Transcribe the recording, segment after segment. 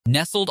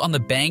Nestled on the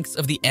banks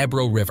of the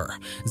Ebro River,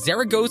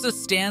 Zaragoza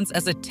stands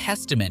as a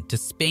testament to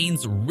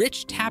Spain's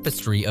rich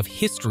tapestry of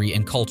history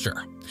and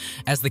culture.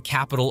 As the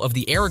capital of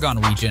the Aragon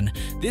region,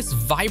 this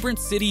vibrant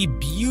city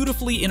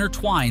beautifully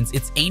intertwines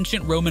its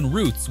ancient Roman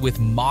roots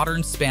with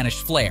modern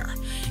Spanish flair,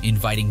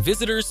 inviting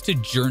visitors to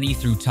journey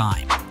through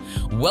time.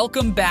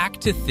 Welcome back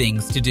to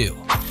Things to Do.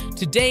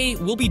 Today,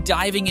 we'll be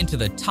diving into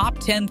the top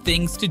 10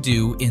 things to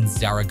do in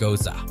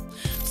Zaragoza.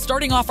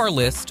 Starting off our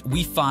list,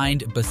 we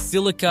find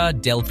Basilica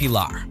del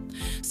Pilar.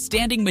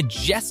 Standing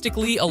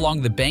majestically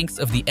along the banks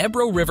of the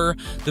Ebro River,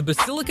 the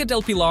Basilica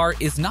del Pilar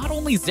is not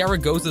only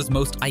Zaragoza's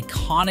most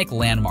iconic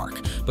landmark,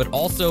 but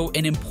also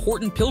an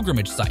important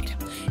pilgrimage site.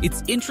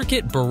 Its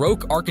intricate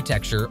Baroque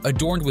architecture,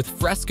 adorned with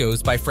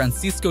frescoes by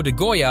Francisco de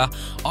Goya,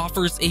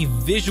 offers a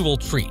visual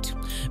treat.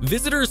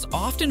 Visitors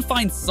often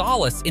find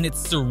solace in its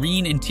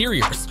serene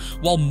interiors,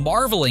 while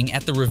marveling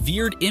at the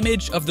revered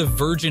image of the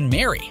Virgin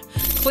Mary.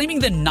 Claiming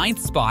the 9th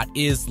spot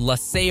is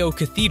Seo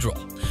Cathedral.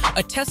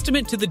 A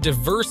testament to the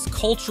diverse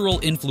cultural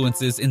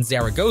influences in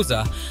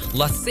Zaragoza,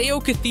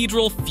 Seo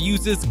Cathedral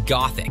fuses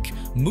Gothic,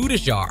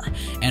 Mudejar,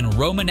 and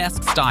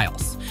Romanesque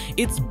styles.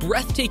 Its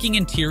breathtaking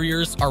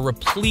interiors are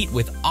replete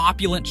with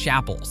opulent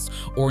chapels,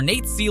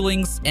 ornate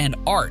ceilings, and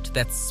art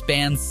that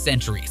spans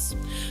centuries.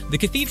 The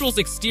cathedral's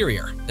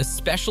exterior,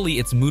 especially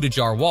its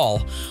Mudejar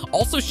wall,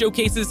 also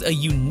showcases a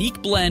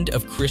unique blend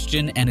of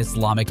Christian and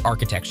Islamic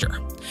architecture.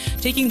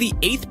 Taking the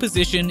 8th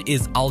position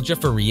is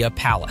Aljafería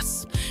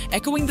Palace.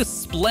 Echoing the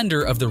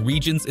splendor of the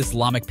region's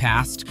Islamic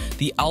past,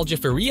 the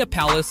Aljafería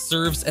Palace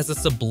serves as a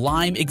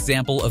sublime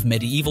example of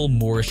medieval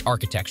Moorish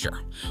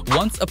architecture.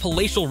 Once a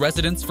palatial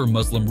residence for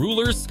Muslim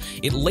rulers,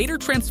 it later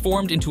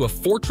transformed into a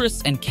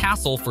fortress and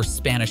castle for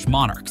Spanish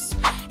monarchs.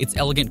 Its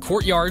elegant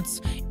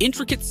courtyards,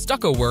 intricate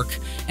stucco work,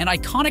 and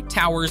iconic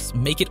towers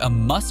make it a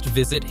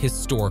must-visit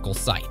historical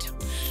site.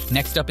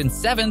 Next up in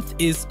 7th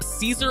is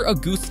Caesar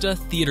Augusta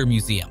Theater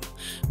Museum.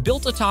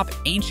 Built atop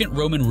ancient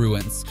Roman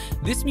ruins,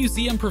 this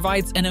museum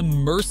provides an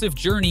immersive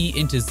journey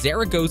into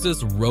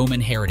Zaragoza's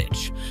Roman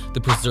heritage.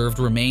 The preserved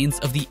remains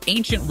of the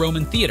ancient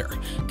Roman theater,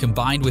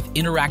 combined with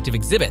interactive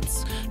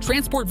exhibits,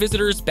 transport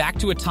visitors back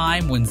to a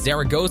time when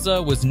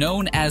Zaragoza was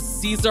known as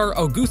Caesar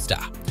Augusta.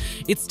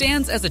 It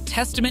stands as a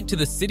testament to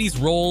the city's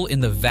role in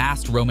the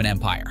vast Roman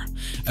Empire.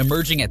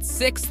 Emerging at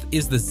 6th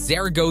is the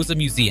Zaragoza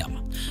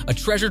Museum, a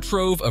treasure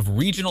trove of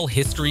regional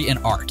history and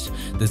art.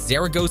 The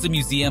Zaragoza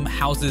Museum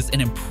houses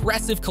an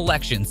impressive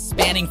collection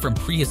spanning from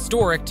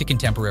prehistoric to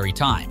contemporary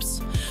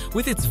times.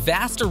 With its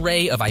vast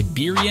array of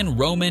Iberian,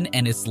 Roman,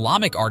 and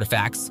Islamic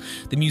artifacts,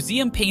 the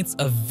museum paints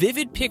a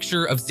vivid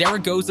picture of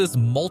Zaragoza's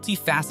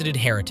multifaceted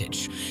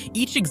heritage.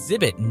 Each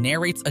exhibit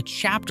narrates a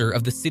chapter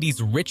of the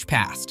city's rich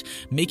past,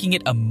 making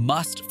it a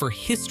must for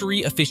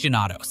history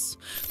aficionados.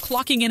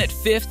 Clocking in at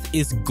 5th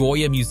is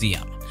Goya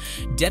Museum.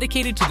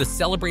 Dedicated to the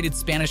celebrated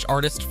Spanish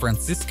artist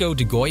Francisco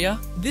de Goya,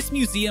 this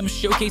museum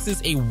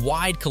showcases a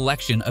wide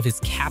collection of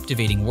his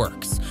captivating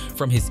works,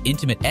 from his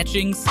intimate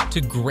etchings to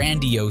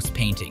grandiose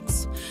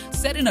paintings.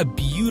 Set in a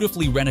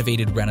beautifully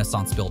renovated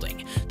Renaissance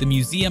building, the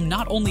museum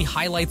not only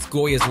highlights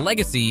Goya's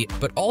legacy,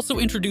 but also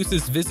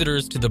introduces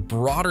visitors to the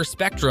broader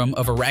spectrum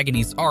of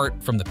Aragonese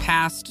art from the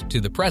past to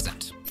the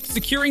present.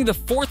 Securing the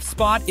 4th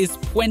spot is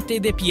Puente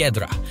de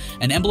Piedra,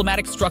 an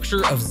emblematic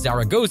structure of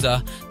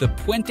Zaragoza. The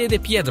Puente de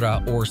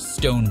Piedra, or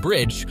stone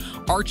bridge,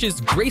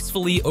 arches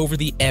gracefully over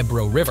the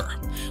Ebro River.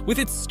 With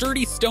its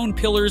sturdy stone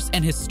pillars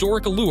and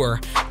historic allure,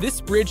 this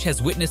bridge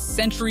has witnessed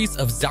centuries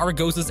of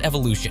Zaragoza's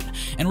evolution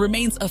and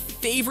remains a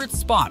favorite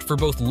spot for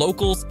both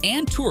locals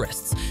and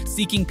tourists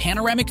seeking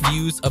panoramic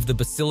views of the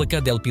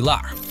Basilica del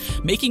Pilar.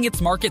 Making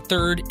its mark at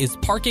 3rd is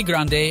Parque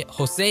Grande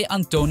José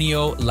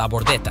Antonio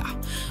Labordeta.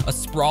 A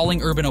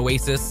sprawling urban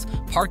oasis,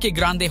 Parque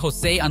Grande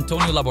José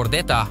Antonio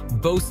Labordeta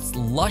boasts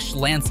lush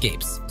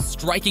landscapes,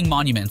 striking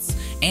monuments,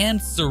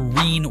 and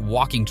serene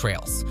walking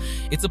trails.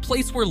 It's a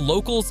place where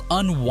locals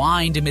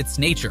unwind amidst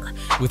nature,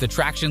 with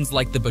attractions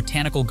like the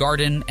Botanical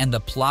Garden and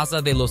the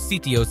Plaza de los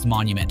Sitios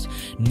monument,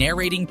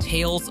 narrating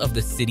tales of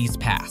the city's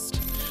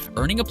past.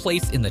 Earning a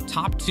place in the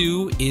top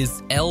 2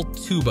 is El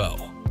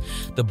Tubo.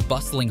 The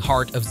bustling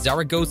heart of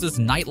Zaragoza's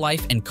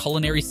nightlife and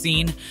culinary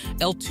scene,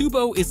 El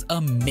Tubo is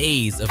a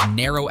maze of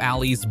narrow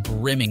alleys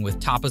brimming with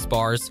tapas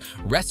bars,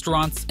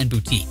 restaurants, and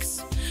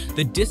boutiques.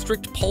 The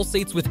district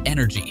pulsates with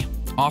energy,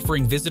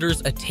 offering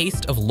visitors a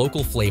taste of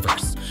local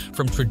flavors,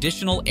 from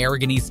traditional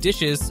Aragonese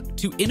dishes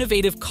to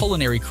innovative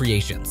culinary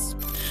creations.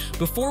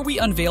 Before we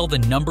unveil the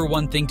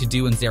 #1 thing to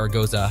do in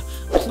Zaragoza,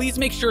 please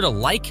make sure to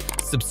like,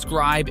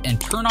 subscribe, and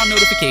turn on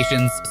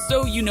notifications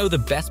so you know the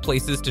best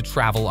places to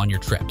travel on your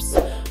trips.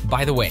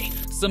 By the way,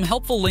 some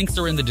helpful links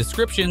are in the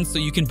description so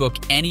you can book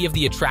any of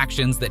the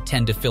attractions that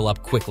tend to fill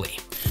up quickly.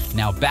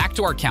 Now back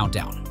to our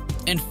countdown.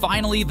 And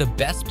finally, the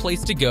best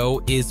place to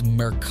go is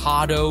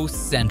Mercado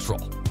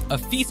Central. A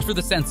feast for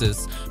the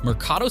senses,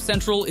 Mercado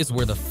Central is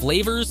where the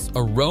flavors,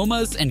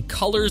 aromas, and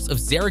colors of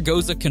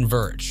Zaragoza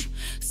converge.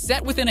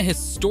 Set within a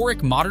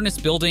historic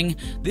modernist building,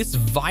 this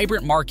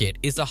vibrant market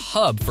is a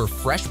hub for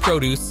fresh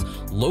produce,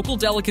 local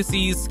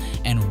delicacies,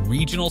 and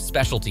regional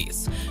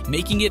specialties,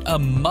 making it a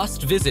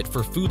must-visit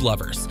for food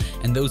lovers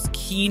and those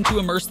keen to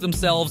immerse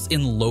themselves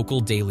in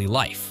local daily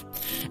life.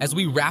 As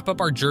we wrap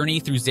up our journey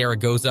through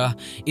Zaragoza,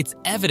 it's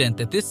evident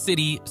that this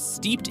city,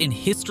 steeped in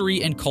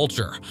history and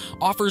culture,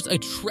 offers a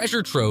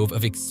treasure trove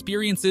of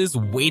experiences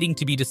waiting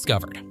to be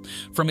discovered.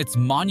 From its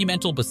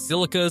monumental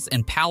basilicas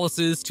and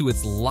palaces to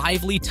its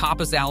lively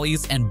tapas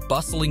alleys and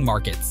bustling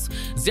markets,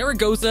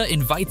 Zaragoza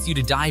invites you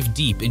to dive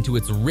deep into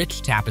its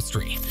rich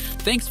tapestry.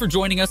 Thanks for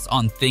joining us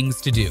on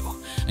Things to Do.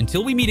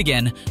 Until we meet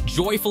again,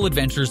 joyful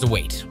adventures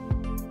await.